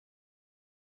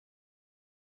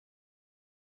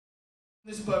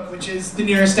This book, which is The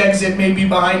Nearest Exit May Be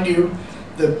Behind You.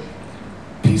 The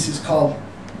piece is called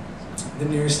The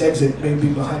Nearest Exit May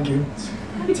Be Behind You.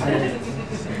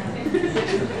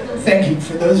 Thank you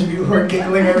for those of you who are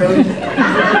giggling.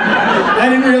 I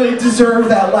didn't really deserve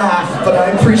that laugh, but I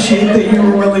appreciate that you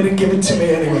were willing to give it to me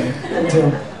anyway.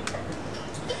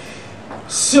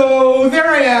 So there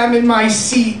I am in my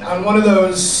seat on one of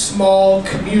those small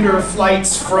commuter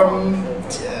flights from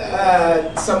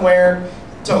somewhere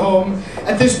to home.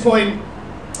 At this point,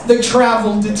 the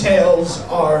travel details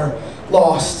are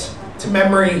lost to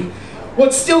memory.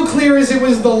 What's still clear is it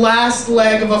was the last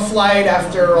leg of a flight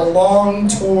after a long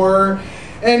tour,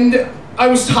 and I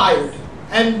was tired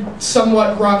and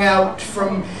somewhat wrung out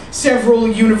from several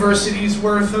universities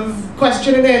worth of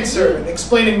question and answer and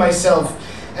explaining myself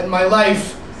and my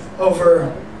life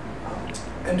over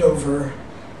and over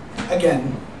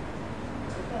again.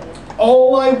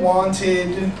 All I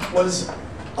wanted was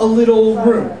a little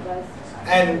room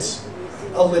and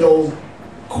a little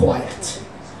quiet.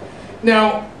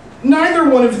 Now, neither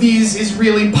one of these is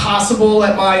really possible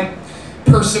at my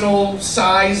personal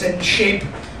size and shape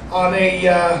on a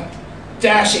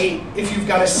Dash 8 if you've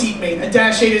got a seatmate. A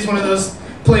Dash 8 is one of those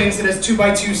planes that has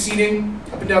 2x2 seating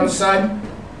up and down the side.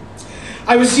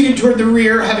 I was seated toward the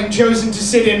rear, having chosen to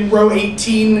sit in row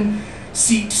 18,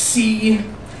 seat C.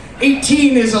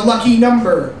 18 is a lucky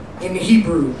number in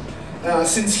Hebrew.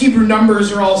 Since Hebrew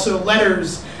numbers are also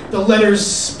letters, the letters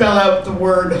spell out the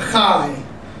word chai,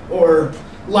 or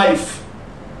life.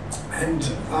 And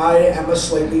I am a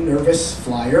slightly nervous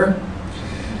flyer.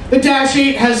 The Dash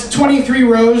 8 has 23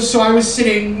 rows, so I was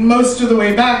sitting most of the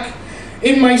way back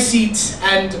in my seat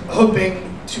and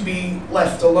hoping to be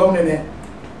left alone in it.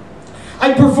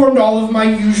 I performed all of my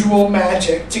usual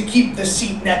magic to keep the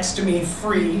seat next to me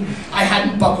free. I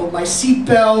hadn't buckled my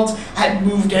seatbelt, hadn't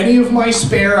moved any of my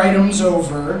spare items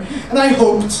over, and I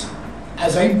hoped,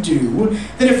 as I do,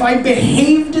 that if I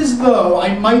behaved as though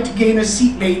I might gain a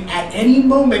seatmate at any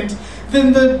moment,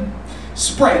 then the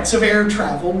sprites of air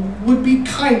travel would be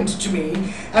kind to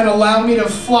me and allow me to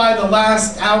fly the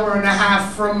last hour and a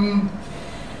half from,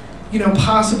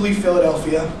 possibly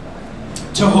Philadelphia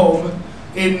to home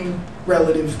in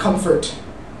relative comfort.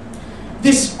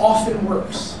 This often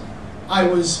works. I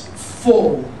was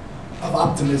full of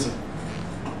optimism.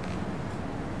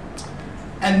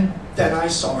 And then I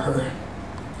saw her.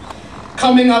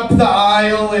 Coming up the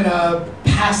aisle in a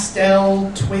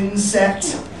pastel twin set.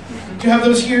 Do you have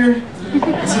those here?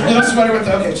 Is it no sweater with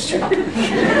the, okay, just check.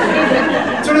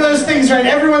 It's one of those things, right?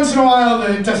 Every once in a while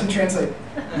it doesn't translate.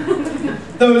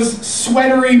 Those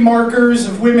sweatery markers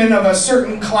of women of a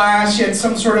certain class. She had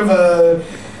some sort of a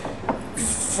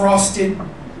frosted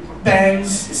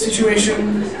bangs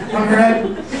situation on her head.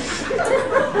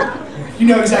 You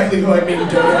know exactly who I mean,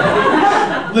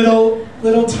 don't you?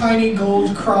 Little tiny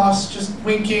gold cross just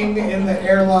winking in the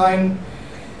airline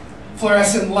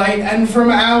fluorescent light. And from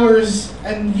hours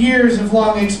and years of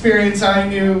long experience, I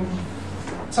knew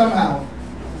somehow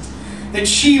that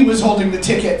she was holding the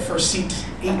ticket for seat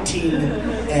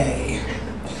 18A.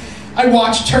 I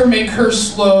watched her make her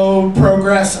slow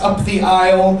progress up the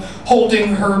aisle,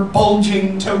 holding her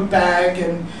bulging tote bag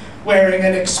and wearing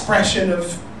an expression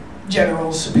of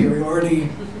general superiority,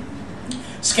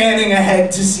 scanning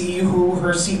ahead to see who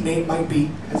her seatmate might be,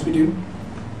 as we do.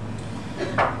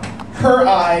 Her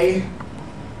eye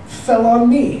fell on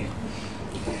me,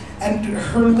 and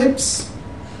her lips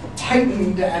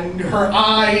tightened and her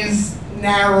eyes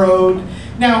narrowed.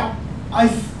 Now, I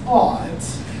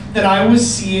thought that I was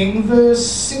seeing the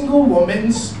single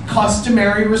woman's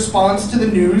customary response to the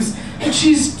news that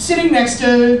she's sitting next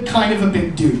to kind of a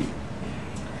big dude.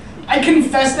 I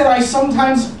confess that I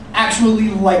sometimes actually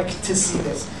like to see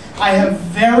this. I have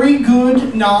very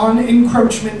good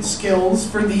non-encroachment skills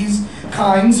for these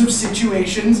kinds of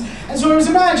situations, and so I was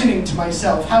imagining to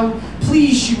myself how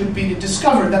pleased she would be to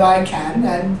discover that I can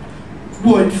and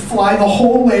would fly the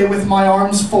whole way with my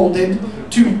arms folded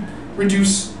to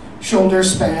reduce shoulder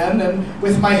span and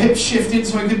with my hips shifted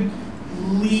so I could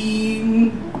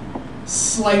lean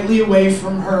slightly away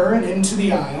from her and into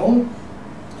the aisle.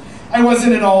 I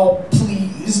wasn't at all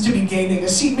pleased to be gaining a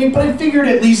seatmate, but I figured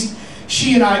at least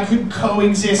she and I could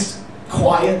coexist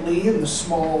quietly in the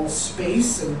small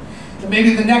space, and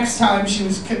maybe the next time she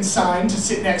was consigned to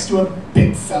sit next to a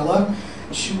big fella,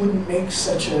 she wouldn't make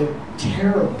such a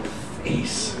terrible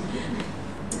face.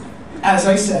 As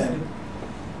I said,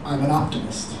 I'm an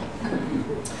optimist.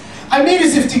 I made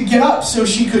as if to get up so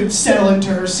she could settle into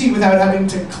her seat without having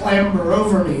to clamber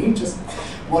over me. Just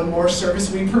one more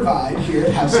service we provide here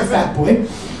at House of Fat Boy.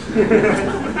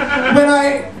 When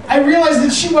I I realized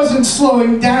that she wasn't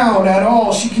slowing down at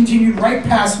all. She continued right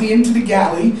past me into the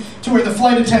galley to where the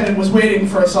flight attendant was waiting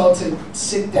for us all to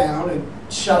sit down and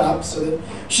shut up so that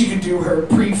she could do her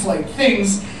pre-flight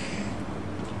things.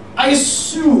 I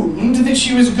assumed that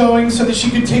she was going so that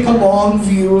she could take a long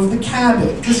view of the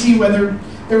cabin to see whether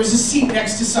there was a seat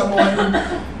next to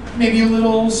someone maybe a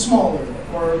little smaller,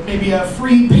 or maybe a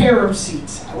free pair of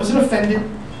seats. I wasn't offended.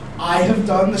 I have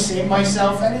done the same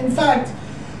myself, and in fact,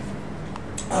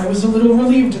 I was a little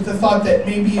relieved at the thought that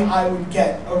maybe I would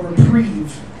get a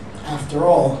reprieve after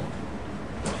all.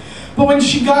 But when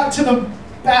she got to the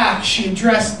back, she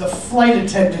addressed the flight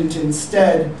attendant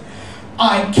instead.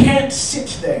 "I can't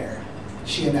sit there,"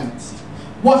 she announced.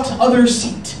 "What other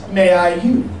seat may I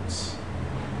use?"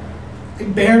 I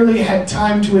barely had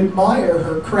time to admire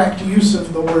her correct use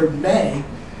of the word "may"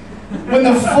 when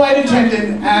the flight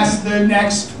attendant asked the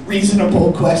next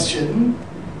reasonable question.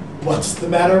 "What's the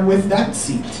matter with that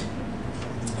seat?"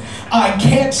 "I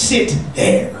can't sit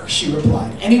there," she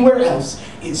replied. "Anywhere else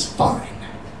is fine."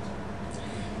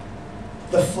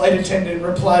 The flight attendant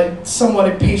replied somewhat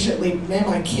impatiently, "Ma'am,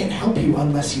 I can't help you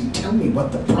unless you tell me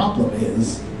what the problem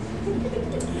is."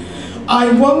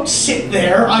 "I won't sit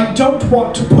there. I don't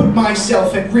want to put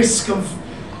myself at risk of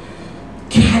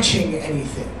catching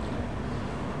anything."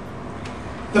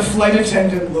 The flight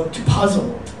attendant looked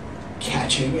puzzled.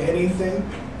 "Catching anything?"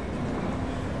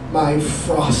 My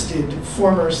frosted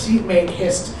former seatmate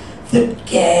hissed, "The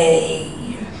gay.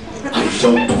 I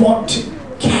don't want to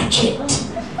catch it."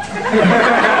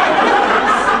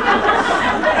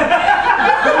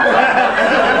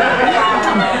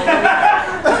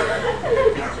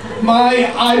 My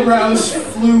eyebrows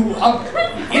flew up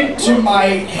into my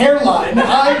hairline.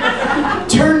 I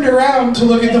turned around to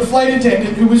look at the flight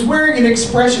attendant, who was wearing an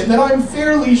expression that I'm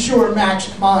fairly sure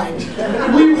matched mine.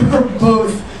 We were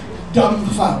both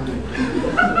dumbfounded.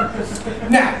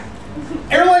 Now,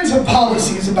 airlines have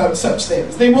policies about such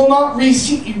things. They will not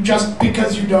reseat you just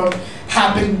because you don't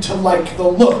happen to like the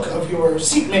look of your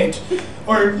seatmate.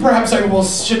 Or perhaps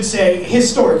should say,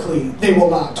 historically, they will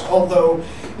not. Although,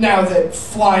 now that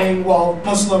flying while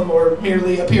Muslim or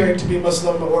merely appearing to be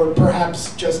Muslim or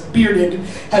perhaps just bearded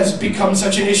has become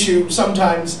such an issue,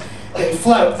 sometimes they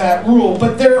flout that rule.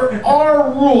 But there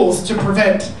are rules to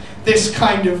prevent this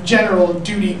kind of general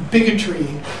duty bigotry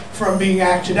from being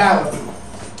acted out.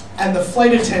 And the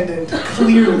flight attendant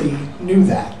clearly knew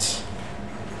that.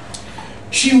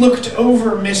 She looked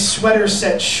over Miss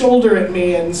Sweaterset's shoulder at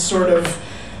me and sort of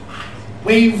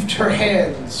waved her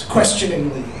hands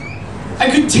questioningly.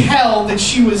 I could tell that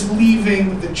she was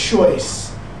leaving the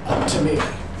choice up to me,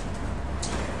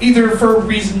 either for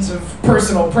reasons of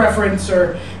personal preference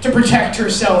or to protect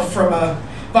herself from a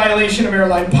violation of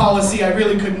airline policy. I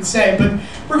really couldn't say, but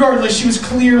regardless, she was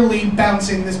clearly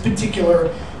bouncing this particular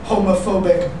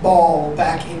homophobic ball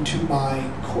back into my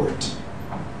court.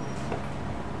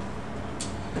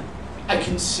 I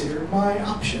considered my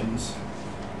options.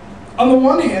 On the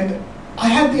one hand, I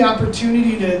had the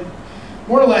opportunity to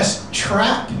more or less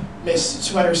trap Miss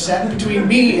Sweaterset between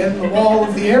me and the wall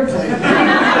of the airplane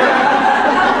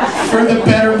for the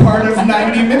better part of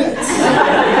 90 minutes.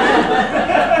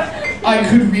 I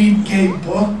could read gay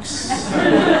books.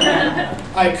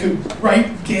 I could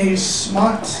write gay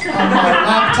smut on my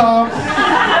laptop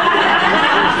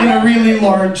in a really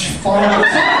large font.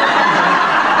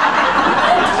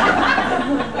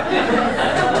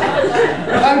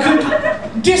 I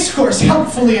could discourse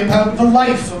helpfully about the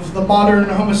life of the modern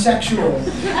homosexual,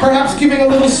 perhaps giving a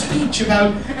little speech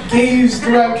about gays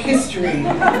throughout history.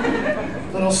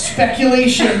 A little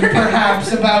speculation,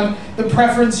 perhaps, about the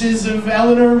preferences of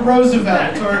Eleanor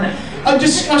Roosevelt, or a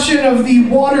discussion of the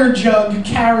water jug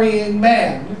carrying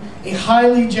man, a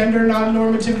highly gender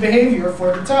non-normative behavior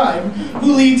for the time,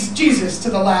 who leads Jesus to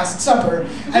the Last Supper,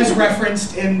 as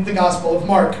referenced in the Gospel of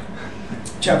Mark,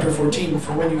 chapter 14,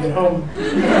 for when you get home.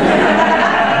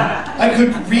 I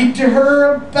could read to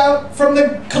her from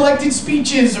the collected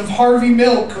speeches of Harvey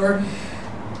Milk, or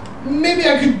maybe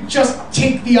I could just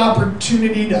take the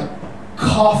opportunity to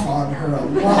cough on her a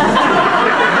lot.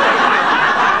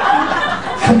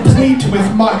 Complete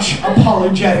with much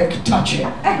apologetic touching.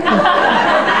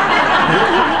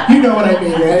 You know what I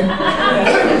mean, right?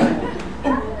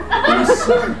 I'm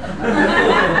sorry.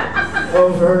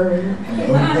 Over and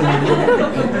over.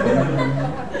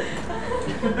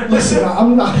 Listen,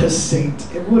 I'm not a saint.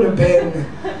 It would have been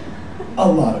a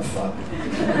lot of fun.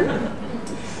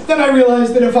 Then I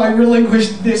realized that if I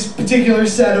relinquished this particular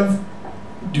set of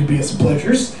dubious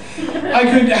pleasures, I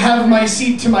could have my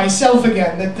seat to myself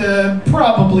again, that the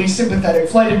probably sympathetic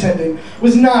flight attendant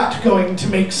was not going to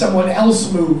make someone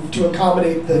else move to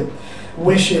accommodate the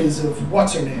wishes of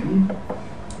what's-her-name,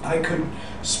 I could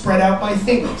spread out my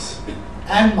things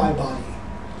and my body.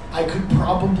 I could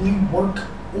probably work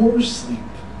or sleep.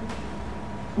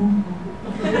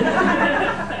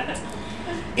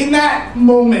 In that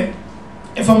moment,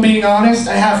 if I'm being honest,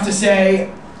 I have to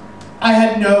say I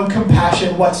had no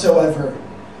compassion whatsoever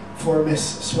for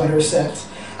Miss Sweaterset.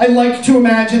 I like to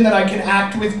imagine that I can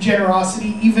act with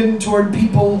generosity even toward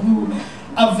people who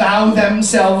avow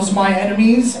themselves my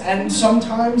enemies, and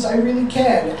sometimes I really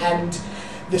can, and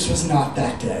this was not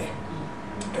that day.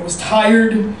 I was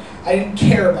tired. I didn't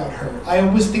care about her. I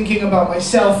was thinking about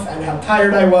myself and how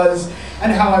tired I was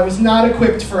and how I was not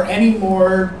equipped for any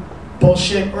more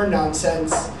bullshit or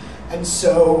nonsense, and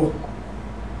so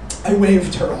I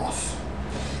waved her off.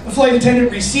 The flight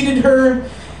attendant reseated her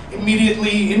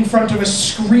immediately in front of a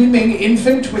screaming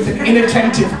infant with an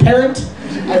inattentive parent,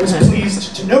 I was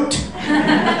pleased to note,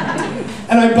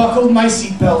 and I buckled my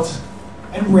seatbelt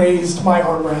and raised my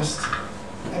armrest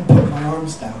and put my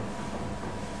arms down.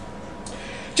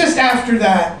 Just after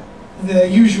that, the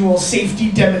usual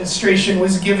safety demonstration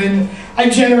was given. I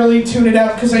generally tune it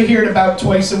out because I hear it about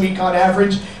twice a week on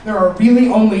average. There are really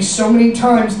only so many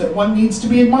times that one needs to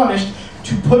be admonished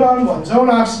to put on one's own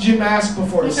oxygen mask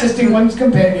before assisting one's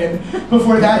companion,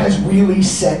 before that has really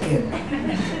set in.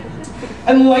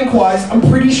 And likewise, I'm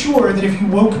pretty sure that if you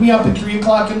woke me up at 3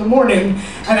 o'clock in the morning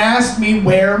and asked me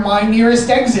where my nearest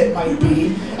exit might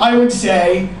be, I would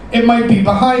say it might be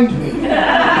behind me.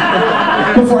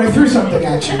 Before I threw something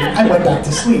at you, I went back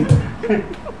to sleep.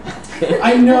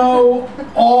 I know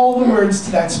all the words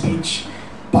to that speech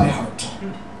by heart.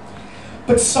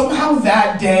 But somehow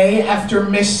that day, after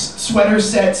Miss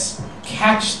Sweaterset's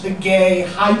catch the gay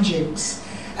hijinks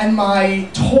and my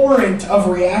torrent of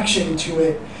reaction to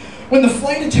it, when the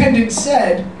flight attendant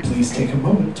said, "Please take a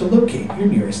moment to locate your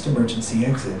nearest emergency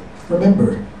exit.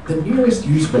 Remember, the nearest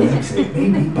usable exit may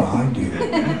be behind you."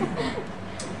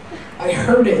 I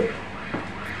heard it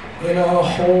in a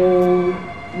whole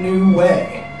new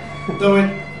way, though it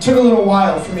took a little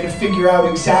while for me to figure out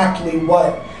exactly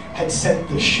what had sent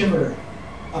the shiver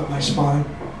up my spine.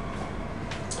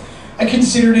 I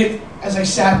considered it as I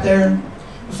sat there.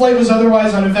 The flight was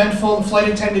otherwise uneventful. The flight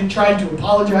attendant tried to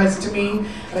apologize to me,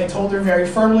 and I told her very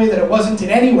firmly that it wasn't in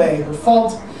any way her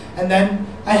fault, and then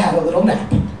I had a little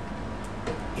nap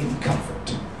in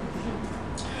comfort.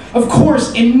 Of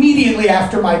course, immediately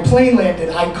after my plane landed,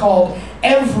 I called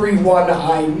everyone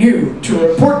I knew to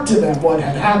report to them what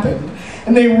had happened,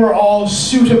 and they were all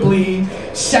suitably,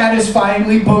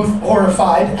 satisfyingly both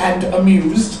horrified and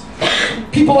amused.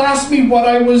 People asked me what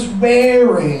I was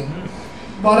wearing,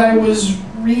 what I was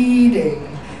reading,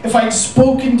 if I'd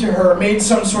spoken to her, made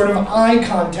some sort of eye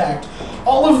contact,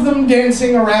 all of them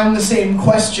dancing around the same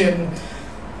question: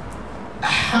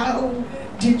 how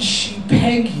did she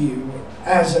peg you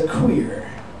as a queer?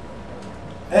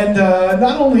 And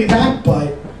not only that,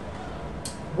 but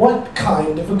what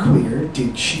kind of a queer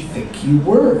did she think you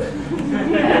were?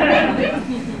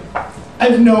 I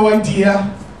have no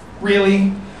idea,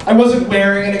 really. I wasn't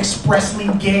wearing an expressly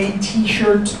gay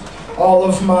t-shirt. All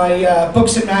of my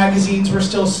books and magazines were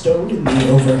still stowed in the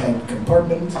overhead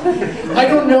compartment. I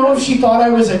don't know if she thought I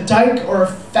was a dyke or a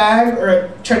fag or a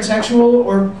transsexual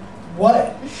or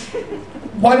what.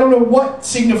 I don't know what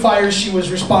signifiers she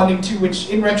was responding to, which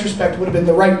in retrospect would have been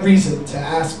the right reason to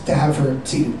ask to have her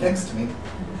seated next to me.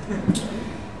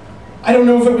 I don't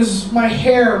know if it was my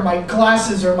hair, my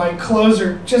glasses, or my clothes,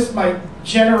 or just my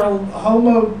general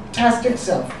homo-tastic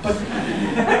self, but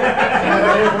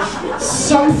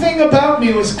something about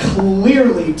me was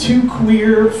clearly too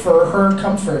queer for her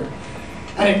comfort,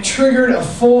 and it triggered a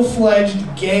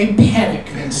full-fledged gay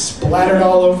panic that splattered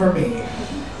all over me.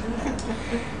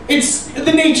 It's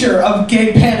the nature of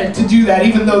gay panic to do that,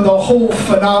 even though the whole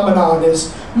phenomenon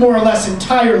is more or less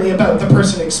entirely about the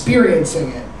person experiencing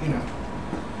it, you know.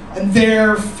 And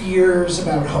their fears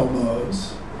about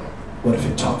homos. What if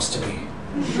it talks to me?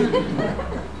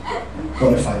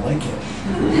 What if I like it?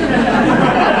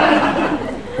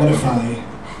 What if I,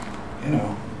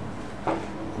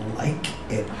 like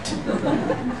it?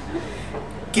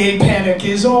 Gay panic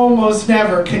is almost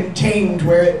never contained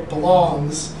where it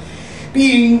belongs.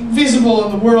 Being visible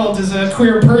in the world as a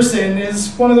queer person is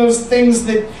one of those things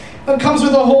that comes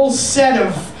with a whole set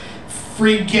of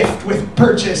free gift with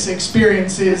purchase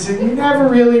experiences, and you never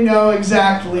really know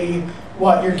exactly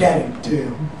what you're getting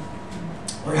to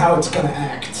or how it's going to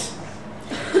act.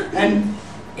 And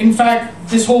in fact,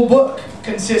 this whole book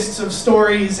consists of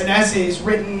stories and essays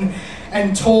written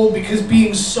and told because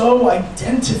being so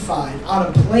identified on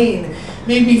a plane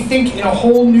made me think in a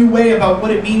whole new way about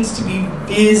what it means to be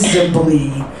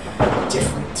visibly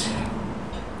different.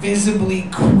 visibly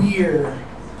queer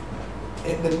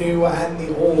in the new and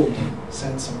the old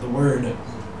sense of the word.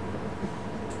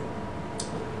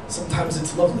 Sometimes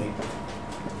it's lovely.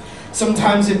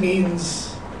 Sometimes it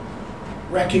means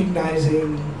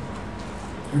recognizing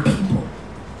your people,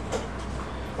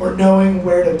 or knowing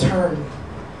where to turn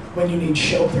when you need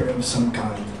shelter of some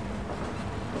kind.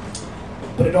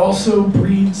 But it also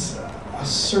breeds a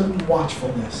certain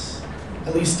watchfulness,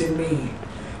 at least in me.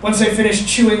 Once I finish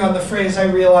chewing on the phrase, I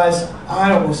realize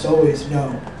I almost always know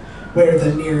where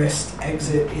the nearest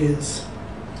exit is,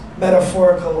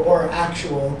 metaphorical or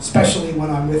actual, especially when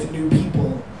I'm with new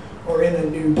people or in a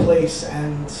new place,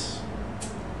 and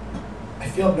I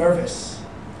feel nervous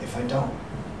if I don't.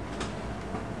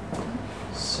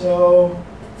 So,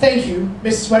 thank you,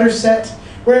 Miss Sweaterset,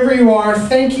 wherever you are.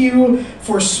 Thank you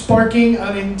for sparking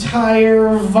an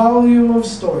entire volume of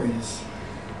stories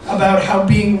about how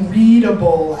being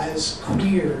readable as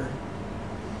queer,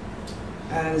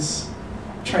 as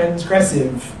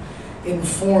transgressive,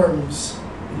 informs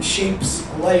and shapes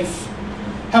life.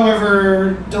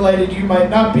 However delighted you might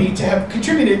not be to have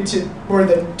contributed to more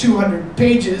than 200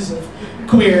 pages of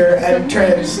queer and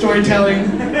trans storytelling,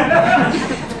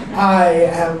 I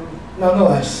am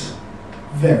nonetheless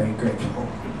very grateful.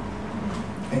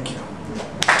 Thank you.